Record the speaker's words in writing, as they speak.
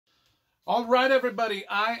All right, everybody,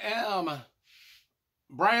 I am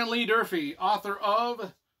Brian Lee Durfee, author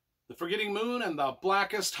of The Forgetting Moon and The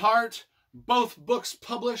Blackest Heart, both books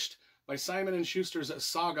published by Simon & Schuster's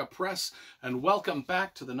Saga Press, and welcome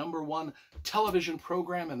back to the #1 television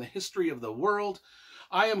program in the history of the world.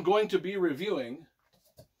 I am going to be reviewing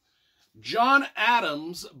John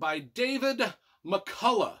Adams by David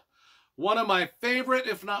McCullough, one of my favorite,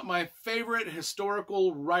 if not my favorite,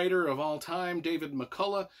 historical writer of all time, David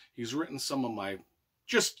McCullough. He's written some of my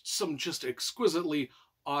just exquisitely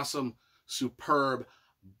awesome, superb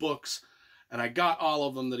books, and I got all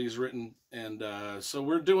of them that he's written, and so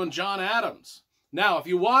we're doing John Adams. Now, if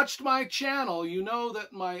you watched my channel, you know that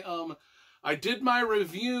I did my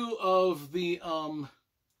review of the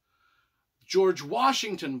George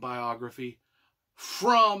Washington biography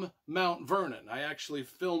from Mount Vernon. I actually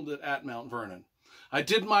filmed it at Mount Vernon. I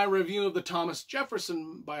did my review of the Thomas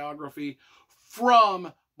Jefferson biography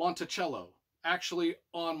from Monticello, actually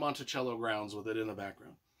on Monticello grounds with it in the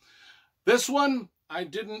background. This one, I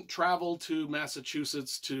didn't travel to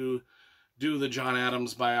Massachusetts to do the John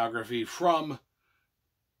Adams biography from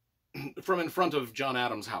in front of John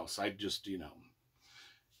Adams' house. I just,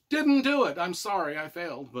 didn't do it. I'm sorry, I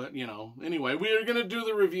failed, but, anyway, we are going to do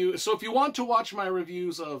the review. So if you want to watch my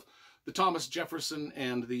reviews of the Thomas Jefferson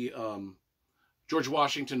and the George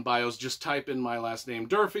Washington bios, just type in my last name,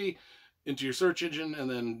 Durfee, into your search engine, and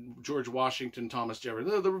then George Washington, Thomas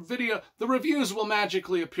Jefferson. The reviews will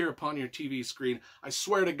magically appear upon your TV screen. I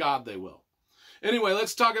swear to God they will. Anyway,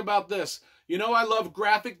 let's talk about this. I love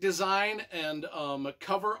graphic design and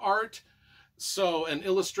cover art, and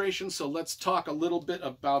illustration, so let's talk a little bit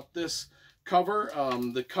about this cover.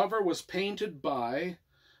 The cover was painted by,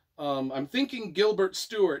 I'm thinking Gilbert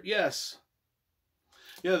Stuart, yes.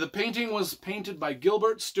 Yeah, the painting was painted by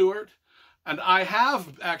Gilbert Stuart, and I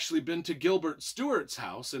have actually been to Gilbert Stuart's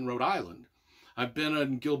house in Rhode Island. I've been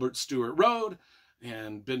on Gilbert Stuart Road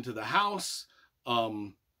and been to the house.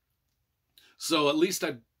 So at least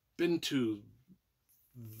I've been to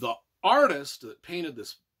the artist that painted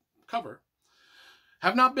this cover.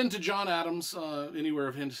 Have not been to John Adams, anywhere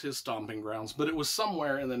of his stomping grounds, but it was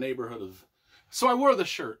somewhere in the neighborhood of... So I wore the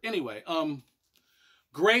shirt. Anyway,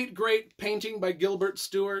 great painting by Gilbert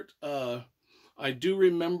Stuart. I do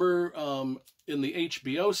remember in the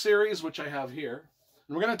HBO series, which I have here,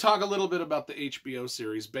 and we're going to talk a little bit about the HBO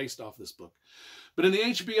series based off this book. But in the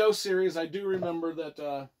HBO series, I do remember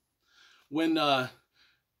that when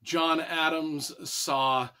John Adams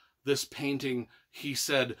saw this painting, he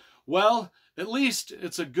said, well, at least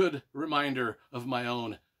it's a good reminder of my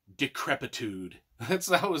own decrepitude.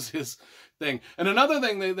 That was his thing. And another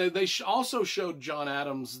thing, they also showed John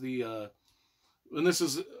Adams the... and this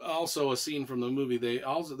is also a scene from the movie.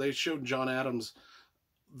 They showed John Adams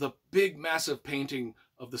the big, massive painting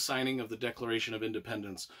of the signing of the Declaration of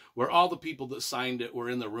Independence, where all the people that signed it were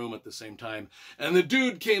in the room at the same time. And the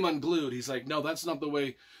dude came unglued. He's like, no, that's not the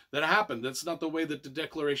way that happened. That's not the way that the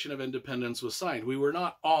Declaration of Independence was signed. We were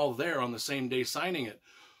not all there on the same day signing it.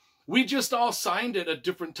 We just all signed it at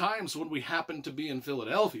different times when we happened to be in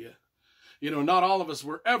Philadelphia. Not all of us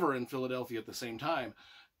were ever in Philadelphia at the same time.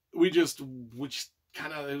 It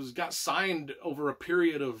got signed over a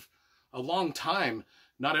period of a long time.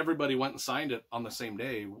 Not everybody went and signed it on the same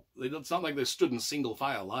day. It's not like they stood in single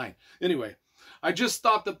file line. Anyway, I just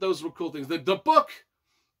thought that those were cool things. The book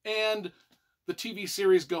and the TV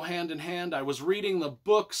series go hand in hand. I was reading the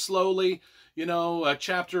book slowly, a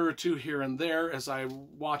chapter or two here and there as I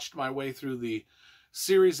watched my way through the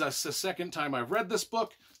series. That's the second time I've read this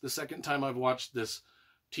book, the second time I've watched this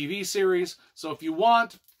TV series. So if you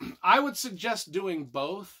want, I would suggest doing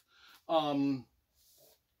both,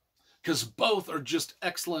 because both are just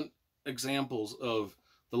excellent examples of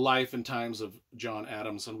the life and times of John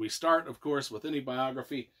Adams. And we start, of course, with any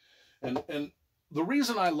biography. And the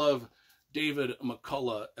reason I love David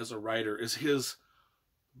McCullough as a writer is his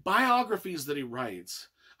biographies that he writes.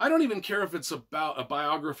 I don't even care if it's about a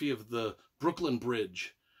biography of the Brooklyn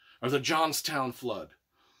Bridge or the Johnstown flood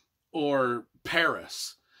or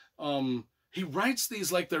Paris. He writes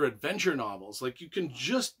these like they're adventure novels. Like you can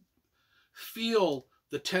just feel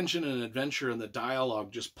the tension and adventure, and the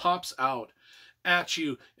dialogue just pops out at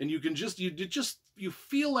you, and you can you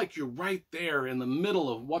feel like you're right there in the middle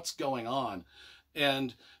of what's going on.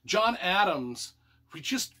 And John Adams, we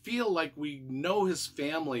just feel like we know his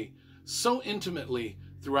family so intimately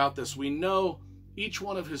throughout this. We know each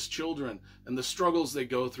one of his children and the struggles they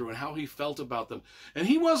go through and how he felt about them. And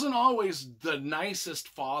he wasn't always the nicest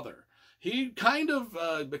father. He kind of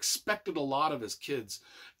expected a lot of his kids.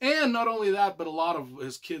 And not only that, but a lot of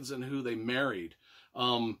his kids and who they married.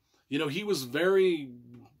 He was very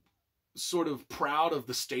sort of proud of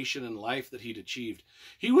the station in life that he'd achieved.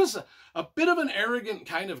 He was a bit of an arrogant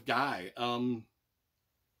kind of guy.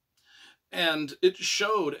 And it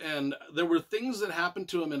showed, and there were things that happened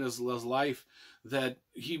to him in his life that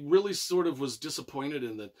he really sort of was disappointed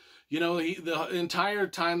in. That, you know, the entire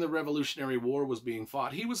time the Revolutionary War was being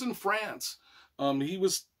fought, he was in France. He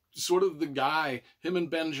was sort of the guy, him and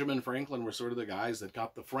Benjamin Franklin were sort of the guys that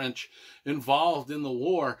got the French involved in the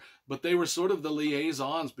war, but they were sort of the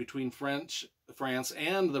liaisons between France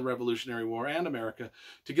and the Revolutionary War and America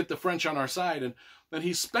to get the French on our side. And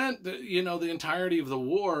he spent, you know, the entirety of the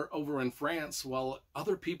war over in France while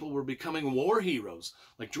other people were becoming war heroes,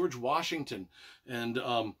 like George Washington and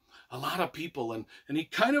a lot of people. And he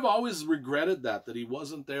kind of always regretted that he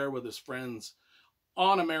wasn't there with his friends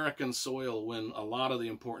on American soil when a lot of the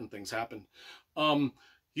important things happened.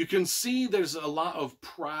 You can see there's a lot of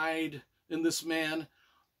pride in this man,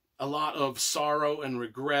 a lot of sorrow and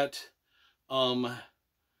regret, but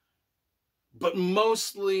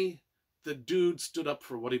mostly the dude stood up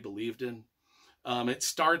for what he believed in. It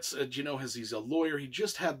starts, you know, as he's a lawyer, he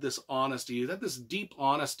just had this honesty, he had this deep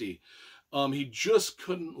honesty. He just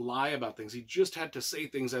couldn't lie about things. He just had to say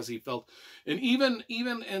things as he felt. And even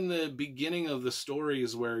in the beginning of the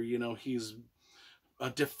stories where, you know, he's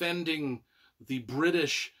defending the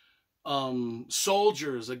British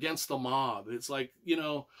soldiers against the mob, it's like, you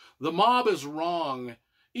know, the mob is wrong,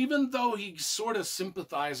 even though he sort of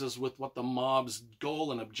sympathizes with what the mob's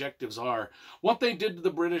goal and objectives are. What they did to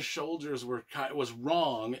the British soldiers was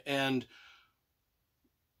wrong, and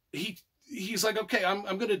he's like, okay, I'm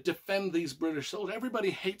going to defend these British soldiers. Everybody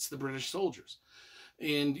hates the British soldiers.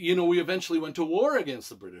 And, you know, we eventually went to war against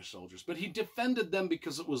the British soldiers, but he defended them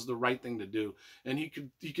because it was the right thing to do. And he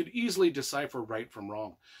could easily decipher right from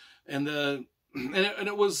wrong. And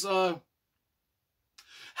it was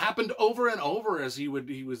happened over and over as he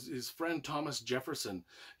was his friend Thomas Jefferson.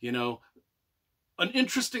 You know, an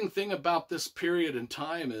interesting thing about this period in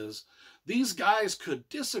time is these guys could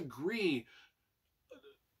disagree.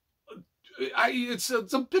 It's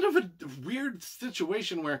a bit of a weird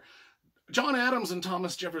situation where John Adams and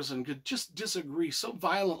Thomas Jefferson could just disagree so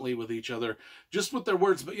violently with each other, just with their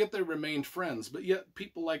words, but yet they remained friends. But yet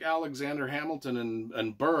people like Alexander Hamilton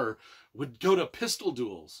and Burr would go to pistol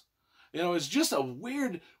duels. You know, it's just a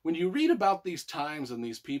weird, when you read about these times and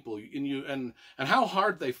these people, and how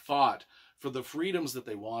hard they fought for the freedoms that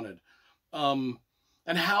they wanted, and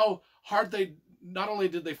how hard not only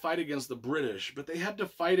did they fight against the British, but they had to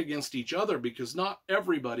fight against each other because not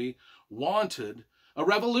everybody wanted a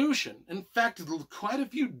revolution. In fact, quite a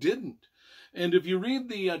few didn't. And if you read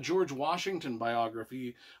the George Washington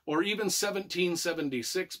biography, or even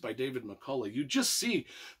 1776 by David McCullough, you just see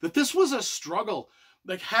that this was a struggle.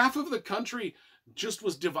 Like half of the country just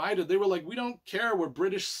was divided. They were like, we don't care, we're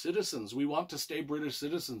British citizens. We want to stay British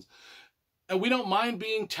citizens. And we don't mind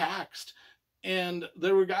being taxed. And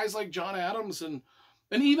there were guys like John Adams, and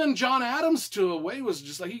even John Adams, to a way, was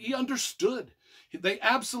just like, he understood. They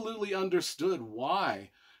absolutely understood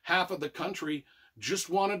why half of the country just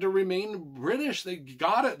wanted to remain British. They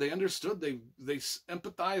got it. They understood. They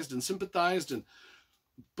empathized and sympathized,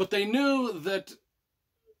 but they knew that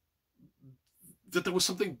there was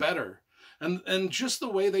something better. And just the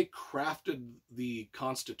way they crafted the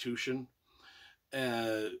Constitution,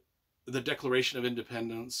 the Declaration of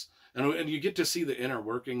Independence, and you get to see the inner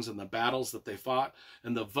workings and the battles that they fought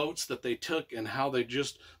and the votes that they took and how the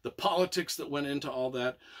politics that went into all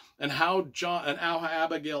that, and how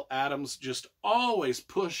Abigail Adams just always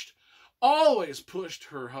pushed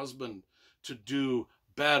her husband to do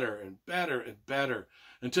better and better and better,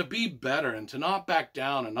 and to be better, and to not back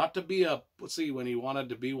down, and not to be a pussy when he wanted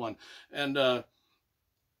to be one. And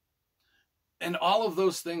all of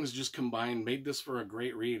those things just combined made this for a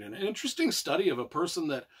great read, and an interesting study of a person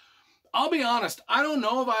that, I'll be honest, I don't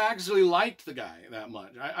know if I actually liked the guy that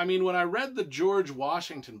much. I mean, when I read the George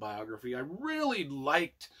Washington biography, I really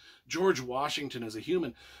liked George Washington as a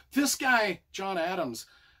human. This guy, John Adams,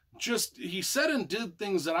 he said and did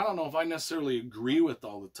things that I don't know if I necessarily agree with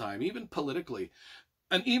all the time, even politically.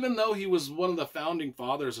 And even though he was one of the founding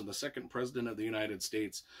fathers and the second president of the United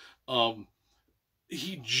States,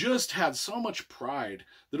 he just had so much pride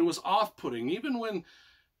that it was off-putting. Even when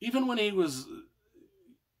he was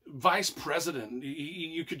vice president,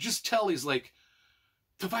 you could just tell he's like,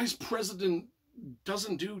 the vice president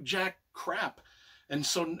doesn't do jack crap. And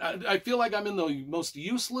so I feel like I'm in the most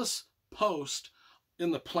useless post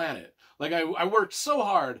in the planet. Like I worked so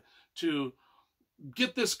hard to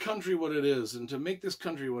get this country what it is, and to make this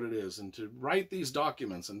country what it is, and to write these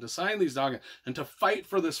documents, and to sign these documents, and to fight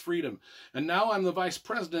for this freedom. And now I'm the vice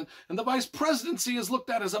president, and the vice presidency is looked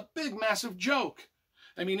at as a big, massive joke.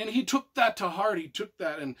 I mean, and he took that to heart. He took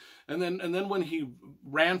that, and then when he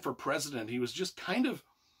ran for president, he was just kind of,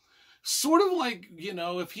 sort of like, you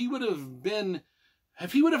know, if he would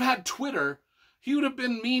have had Twitter, he would have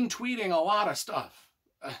been mean tweeting a lot of stuff.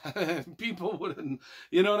 People wouldn't,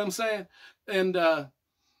 you know what I'm saying? And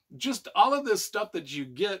just all of this stuff that you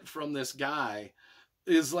get from this guy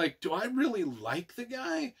is like, do I really like the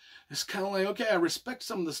guy? It's kind of like, okay, I respect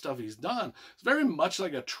some of the stuff he's done. It's very much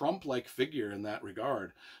like a Trump-like figure in that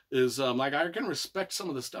regard. Is like, I can respect some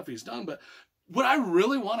of the stuff he's done, but would I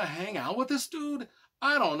really want to hang out with this dude?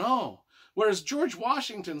 I don't know. Whereas George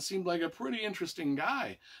Washington seemed like a pretty interesting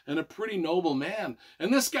guy and a pretty noble man.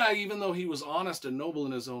 And this guy, even though he was honest and noble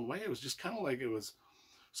in his own way, it was just kind of like, it was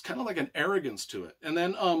kind of like an arrogance to it. And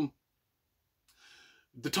then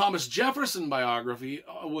the Thomas Jefferson biography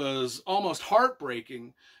was almost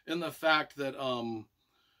heartbreaking in the fact that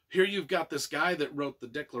here you've got this guy that wrote the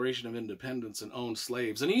Declaration of Independence and owned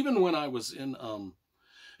slaves. And even when I was in,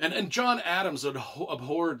 and John Adams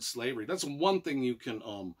abhorred slavery. That's one thing you can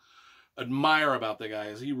admire about the guy,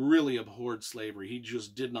 is he really abhorred slavery. He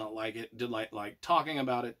just did not like it, did not like talking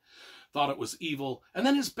about it, thought it was evil. And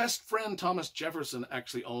then his best friend, Thomas Jefferson,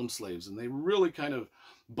 actually owned slaves, and they really kind of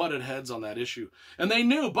butted heads on that issue. And they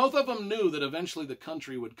knew, both of them knew, that eventually the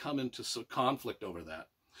country would come into conflict over that.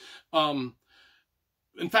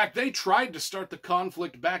 In fact, they tried to start the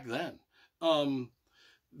conflict back then.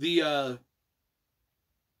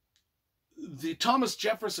 The Thomas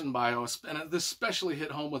Jefferson bio, and this especially hit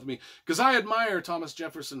home with me, because I admire Thomas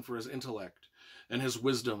Jefferson for his intellect and his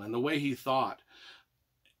wisdom and the way he thought.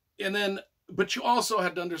 And then, but you also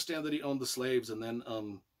had to understand that he owned the slaves. And then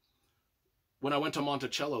when I went to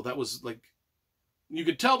Monticello, that was like, you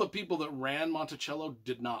could tell the people that ran Monticello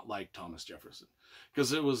did not like Thomas Jefferson,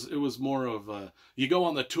 because it was more of you go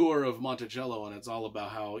on the tour of Monticello and it's all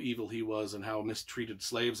about how evil he was and how mistreated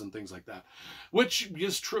slaves and things like that, which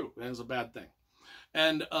is true and is a bad thing.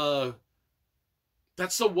 And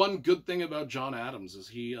that's the one good thing about John Adams, is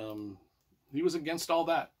he was against all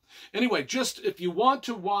that. Anyway, just if you want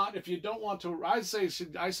to watch, if you don't want to, I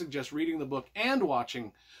suggest reading the book and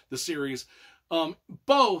watching the series.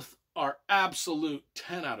 Both are absolute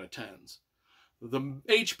 10 out of 10s. The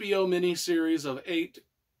HBO miniseries of 8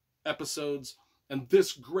 episodes and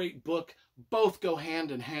this great book both go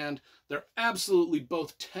hand in hand. They're absolutely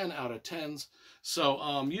both 10 out of 10s.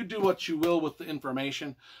 So you do what you will with the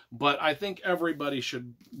information, but I think everybody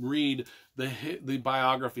should read the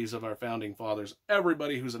biographies of our founding fathers.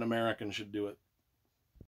 Everybody who's an American should do it.